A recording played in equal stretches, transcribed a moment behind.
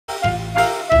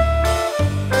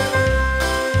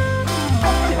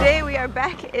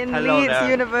in Leeds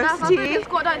University,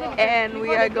 and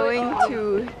we are going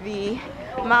to the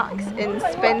Marks and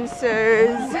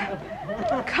Spencer's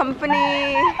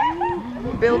company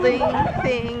building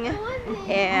thing,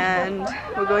 and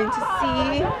we're going to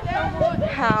see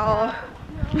how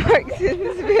Marks and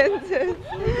Spencer's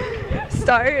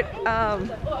start.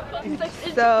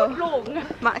 So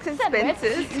Marks and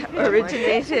Spencer's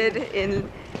originated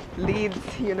in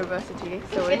Leeds University,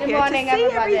 so we're here to see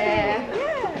everything. Yeah.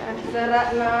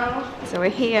 So we're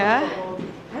here.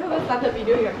 I haven't started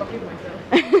videoing, I'm talking to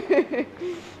myself.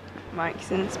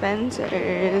 Marks and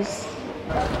Spencer's.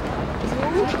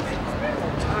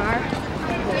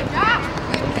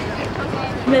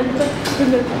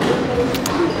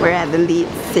 We're at the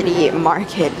Leeds City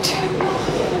Market.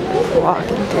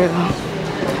 Walking through.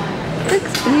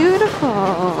 Looks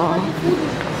beautiful.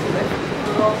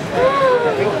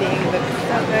 Everything looks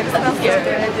so good. It smells good.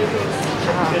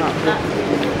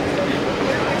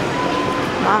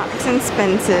 Marks and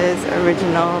Spencer's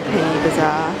original penny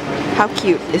bazaar. How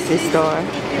cute is this store?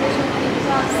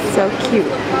 So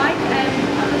cute.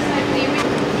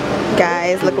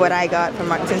 Guys, look what I got from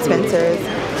Marks and Spencer's.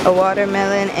 A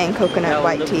watermelon and coconut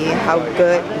white tea. How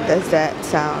good does that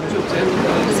sound?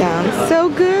 Sounds so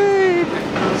good.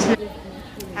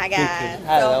 Hi guys.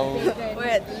 Hello. So, we're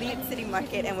at Leeds City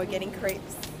Market and we're getting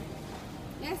crepes.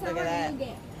 Look at that.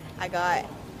 I got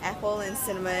apple and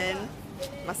cinnamon.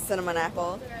 My cinnamon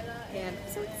apple. And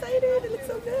I'm so excited. It looks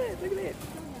so good. Look at it.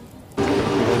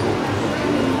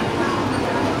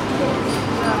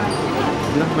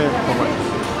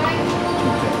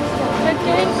 We're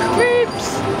getting crepes.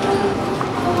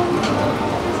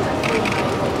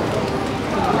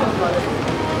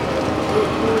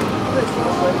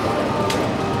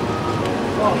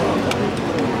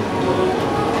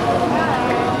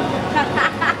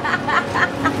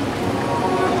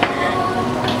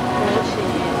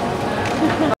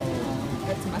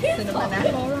 That's my cinnamon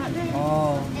apple right there. Oh.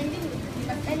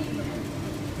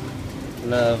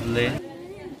 Lovely.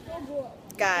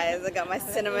 Guys, I got my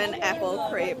cinnamon apple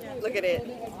crepe. Look at it.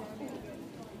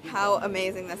 How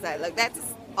amazing does that look?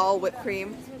 That's all whipped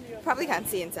cream. Probably can't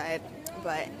see inside,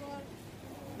 but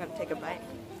I'm gonna take a bite.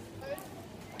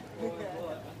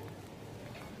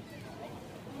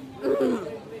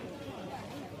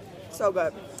 So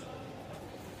good.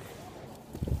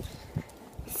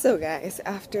 So guys,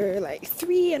 after like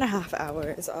 3.5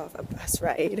 hours of a bus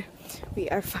ride, we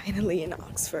are finally in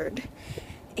Oxford.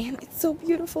 And it's so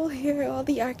beautiful here. All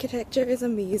the architecture is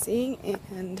amazing,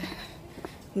 and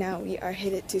now we are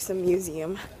headed to some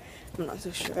museum. I'm not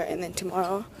so sure, and then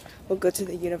tomorrow we'll go to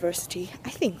the university, I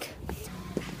think.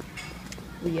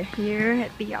 We are here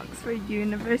at the Oxford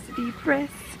University Press.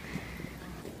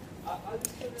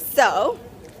 So,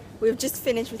 we've just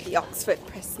finished with the Oxford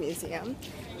Press Museum,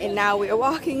 and now we are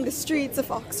walking the streets of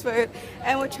Oxford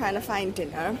and we're trying to find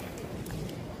dinner.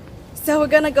 So we're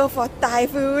gonna go for Thai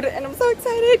food, and I'm so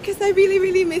excited because I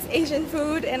really miss Asian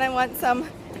food and I want some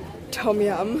tom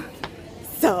yum.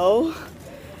 So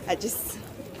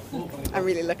I'm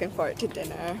really looking forward to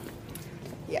dinner.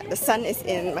 Yeah, the sun is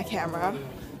in my camera.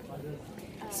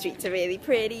 Streets are really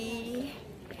pretty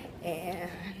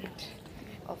and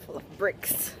all full of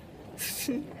bricks.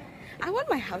 I want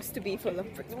my house to be full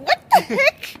of bricks. What the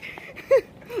heck?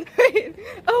 Wait,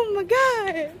 oh my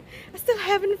god, I still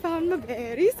haven't found my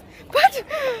berries, but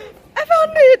I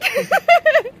found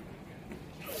it.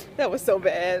 That was so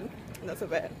bad. Not so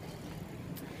bad.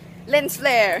 Lens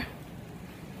flare.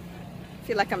 I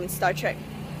feel like I'm in Star Trek.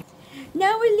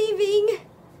 Now we're leaving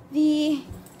the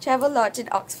travel lodge in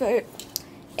Oxford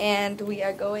and we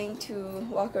are going to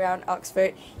walk around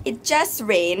Oxford. It just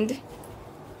rained,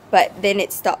 but then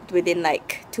it stopped within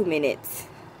like 2 minutes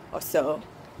or so.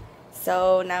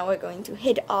 So now we're going to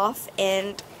head off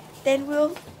and then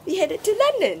we'll be headed to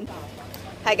London.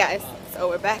 Hi guys, so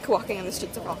we're back walking on the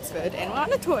streets of Oxford and we're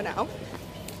on a tour now.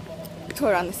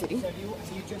 Tour around the city.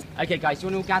 Okay guys, you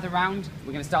want to all gather round?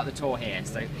 We're going to start the tour here.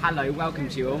 So hello, welcome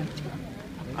to you all.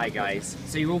 Hi guys.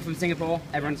 So you're all from Singapore?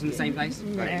 Everyone's from the same place?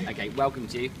 Yeah. Okay, welcome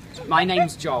to you. My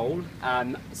name's Joel.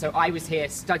 So I was here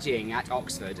studying at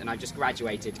Oxford and I just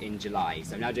graduated in July.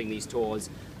 So I'm now doing these tours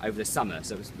over the summer.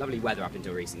 So it was lovely weather up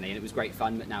until recently and it was great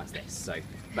fun, but now it's this. So,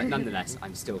 but nonetheless,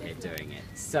 I'm still here doing it.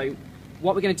 So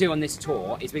what we're going to do on this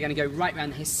tour is we're going to go right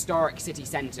around the historic city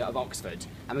centre of Oxford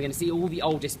and we're going to see all the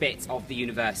oldest bits of the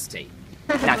university.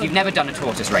 Now, if you've never done a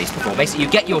tortoise race before, basically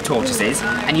you get your tortoises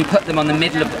and you put them on the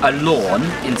middle of a lawn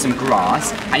in some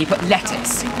grass and you put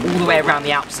lettuce all the way around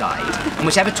the outside, and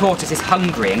whichever tortoise is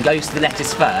hungry and goes to the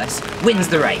lettuce first wins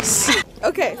the race.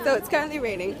 Okay, so it's currently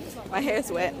raining. My hair is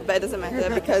wet, but it doesn't matter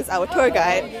because our tour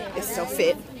guide is so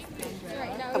fit.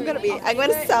 I'm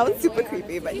gonna sound super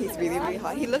creepy, but he's really, really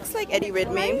hot. He looks like Eddie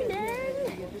Redmayne,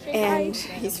 and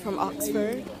he's from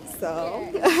Oxford, so.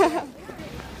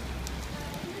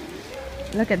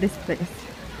 Look at this place.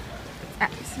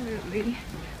 Absolutely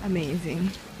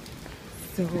amazing.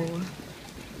 So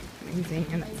amazing,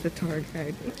 and that's the tour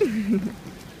guide.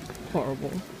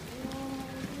 Horrible.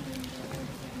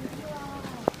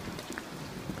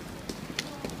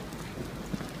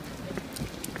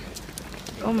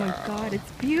 Oh my god,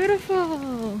 it's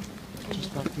beautiful!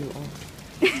 Just got you off.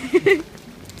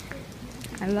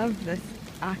 I love this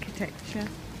architecture.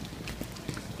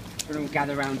 We're going to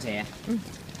gather around here.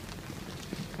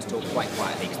 Let's talk quite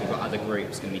quietly because we've got other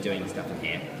groups going to be doing stuff in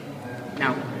here.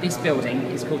 Now, this building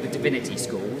is called the Divinity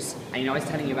Schools, and you know, I was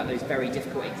telling you about those very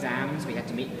difficult exams. We had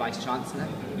to meet the Vice Chancellor.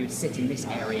 You would sit in this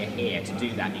area here to do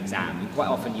that exam, and quite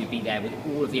often you'd be there with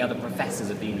all of the other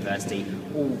professors of the university,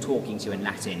 all talking to you in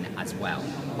Latin as well.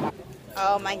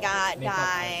 Oh my god,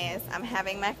 guys, I'm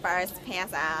having my first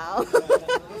pass out.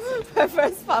 My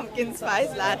first pumpkin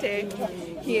spice latte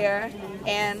here,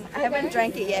 and I haven't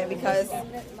drank it yet because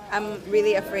I'm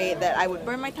really afraid that I would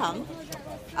burn my tongue.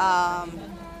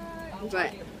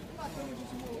 But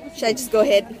should I just go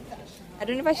ahead? I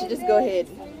don't know if I should just go ahead.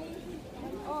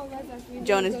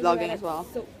 Joan is vlogging as well.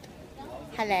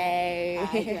 Hello.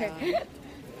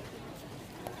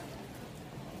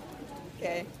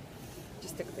 Okay,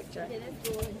 just took a picture.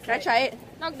 Can I try it?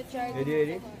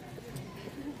 Ready?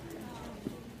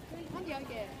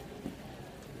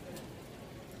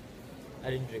 I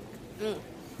didn't drink.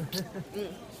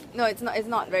 No, it's not. It's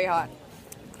not very hot.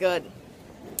 It's good.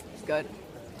 It's good.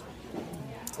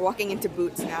 Walking into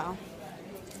Boots now.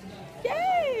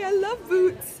 Yay! I love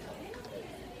Boots.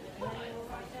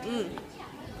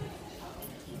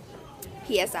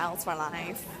 PSLs for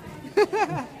life.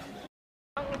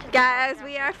 Guys,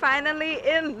 we are finally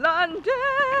in London.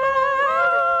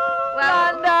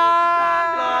 London.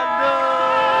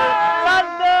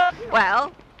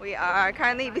 Well, we are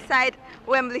currently beside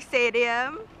Wembley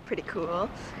Stadium. Pretty cool.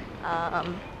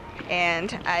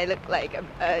 And I look like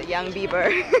a young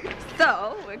beaver.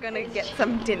 So we're gonna get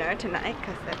some dinner tonight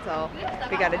because that's all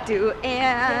we gotta do,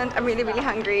 and I'm really, really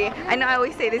hungry. I know I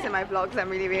always say this in my vlogs, I'm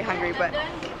really, really hungry, but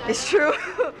it's true.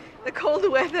 The cold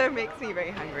weather makes me very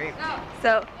hungry.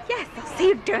 So yes, I'll see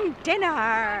you during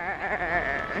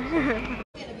dinner.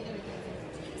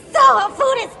 So our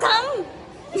food has come.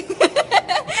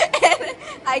 And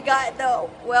I got the,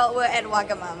 well, we're at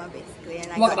Wagamama basically,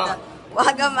 and I got the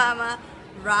Wagamama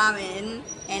ramen,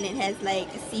 and it has like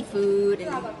seafood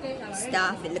and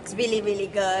stuff. It looks really, really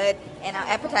good, and our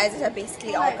appetizers are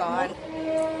basically all gone.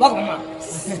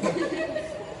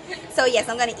 So yes,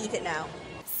 I'm gonna eat it now.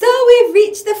 So we've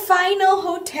reached the final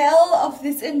hotel of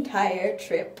this entire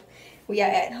trip. We are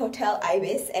at Hotel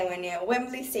Ibis, and we're near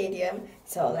Wembley Stadium,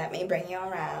 so let me bring you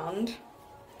around.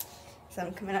 So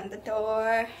I'm coming out the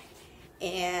door,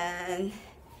 and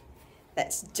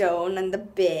that's Joan on the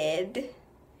bed.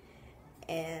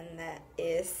 And that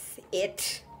is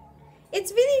it.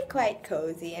 It's really quite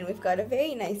cozy, and we've got a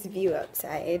very nice view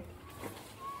outside.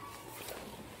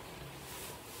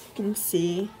 You can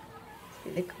see. It's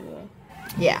really cool.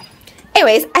 Yeah.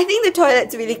 Anyways, I think the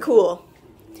toilet's really cool.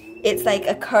 It's like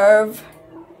a curve.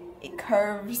 It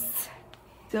curves.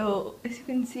 So, as you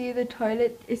can see, the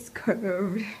toilet is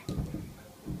curved.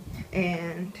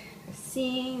 And the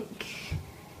sink,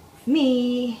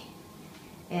 me,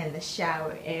 and the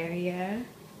shower area.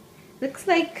 Looks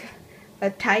like a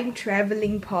time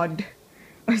traveling pod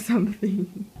or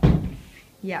something.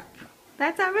 Yep,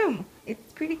 that's our room.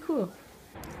 It's pretty cool.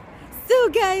 So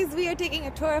guys, we are taking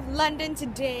a tour of London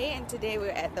today, and today we're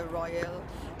at the Royal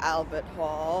Albert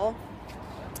Hall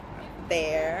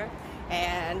there.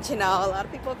 And you know, a lot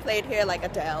of people played here, like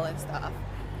Adele and stuff.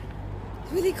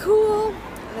 It's really cool.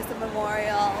 And there's a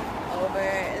memorial over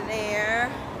there.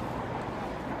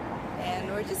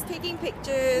 And we're just taking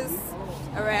pictures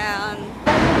around.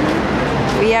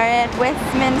 We are at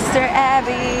Westminster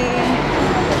Abbey.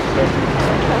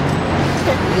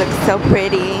 It looks so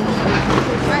pretty.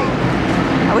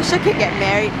 I wish I could get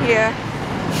married here.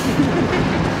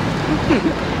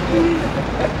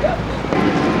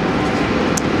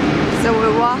 So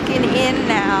we're walking in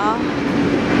now.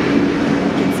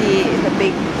 You can see the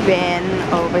Big Ben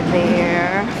over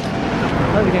there.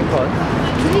 Oh, we can call.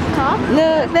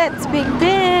 Look, that's Big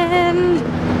Ben.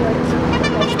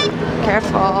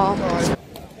 Careful.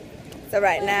 So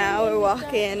right now we're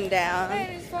walking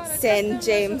down St.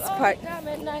 James Park.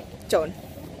 Joan.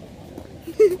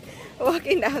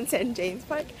 Walking down St. James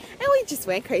Park, and we just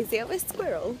went crazy over a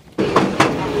squirrel.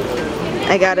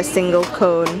 I got a single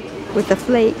cone with a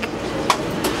flake.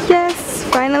 Yes,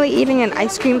 Finally eating an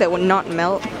ice cream that would not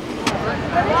melt.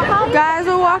 Guys,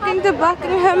 we're walking to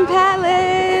Buckingham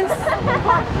Palace.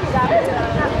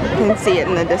 You can see it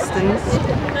in the distance.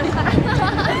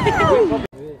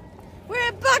 We're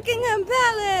at Buckingham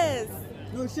Palace!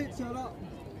 No shit, shut up.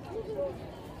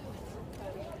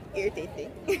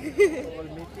 Irritating.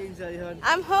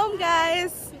 I'm home,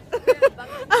 guys.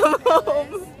 I'm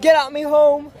home. Get out me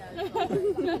home.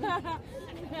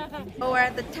 We're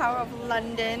at the Tower of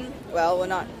London. Well, we're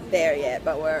not there yet,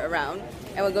 but we're around.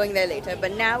 And we're going there later.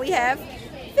 But now we have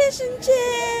fish and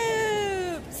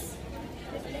chips!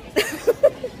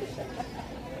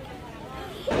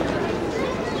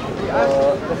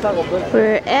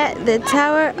 We're at the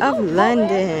Tower of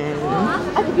London.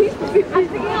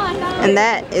 And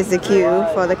that is the queue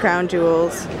for the crown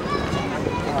jewels.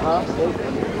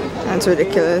 That's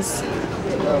ridiculous.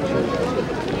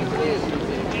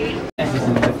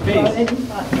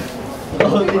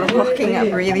 We're walking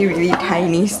up really, really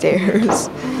tiny stairs.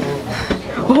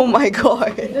 Oh my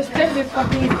god.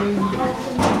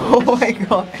 Oh my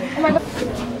god.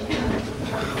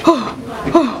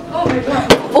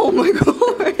 Oh my god.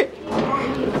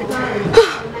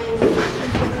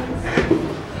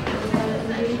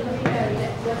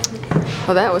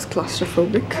 Oh, that was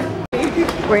claustrophobic.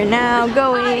 We're now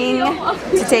going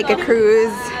to take a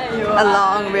cruise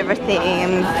along River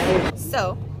Thames.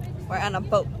 So, we're on a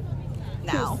boat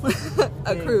now,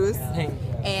 a cruise,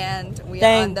 and we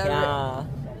are on the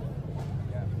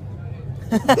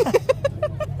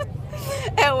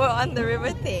and we're on the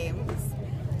River Thames,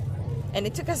 and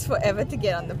it took us forever to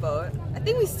get on the boat. I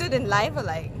think we stood in line for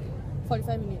like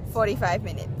 45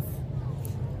 minutes,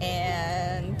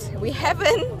 and we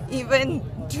haven't even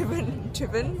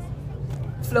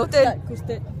floated.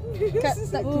 Start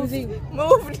cruising.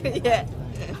 Moved yet.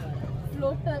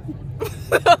 Floated.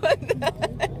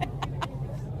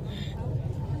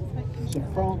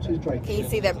 St. Francis Drake. Can you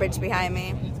see that bridge behind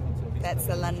me? That's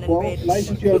the London Well, Bridge. ladies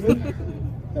and gentlemen,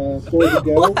 boys and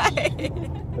girls,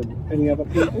 and any other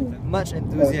people, Much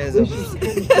enthusiasm. this is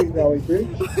the Street Railway Bridge.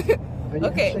 And you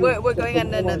Okay, can see we're that going from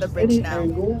under another almost bridge any now.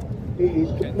 Angle, it is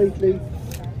completely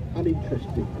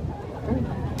uninteresting. Okay?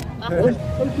 Well,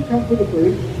 if you come to the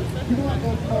bridge, you might go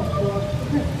past the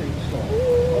left-hand side.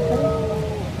 Okay?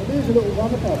 And there's a little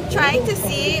runabout. Trying to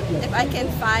see if I can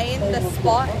find the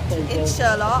spot in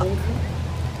Sherlock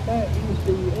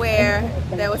where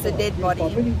there was a dead body.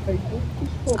 What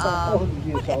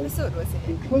episode was it?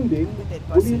 Including The dead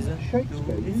body. William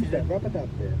Shakespeare used that rubber duck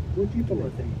there. Would you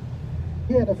believe it?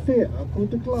 He had a theatre called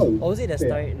the Globe. Oh, was it the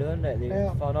Theatre. story the one that they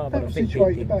Now, found out that about was the fake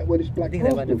situated painting? back when it's Black I think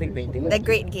they went the fake Raspberry. painting. The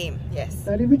Great Game, yes.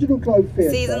 Now, the original Globe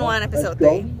Theatre Season 1, episode has 3.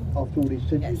 gone after all these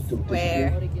centuries. Yes, still where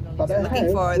disappeared. But they looking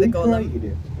have for the golem.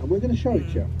 recreated it, and we're going to show it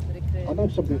to you. I know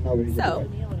some people know it is So,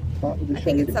 anyway, but we'll I show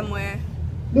think you it's anyway. somewhere.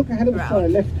 Look ahead of the around.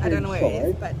 side, left-hand I don't know where it is,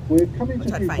 side. but We're coming we'll to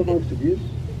try to view for find it. most of you.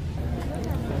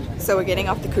 So we're getting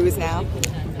off the cruise now.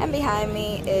 And behind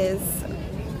me is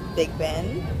Big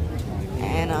Ben.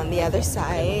 And on the other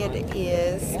side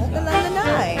is the London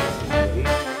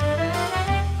Eye.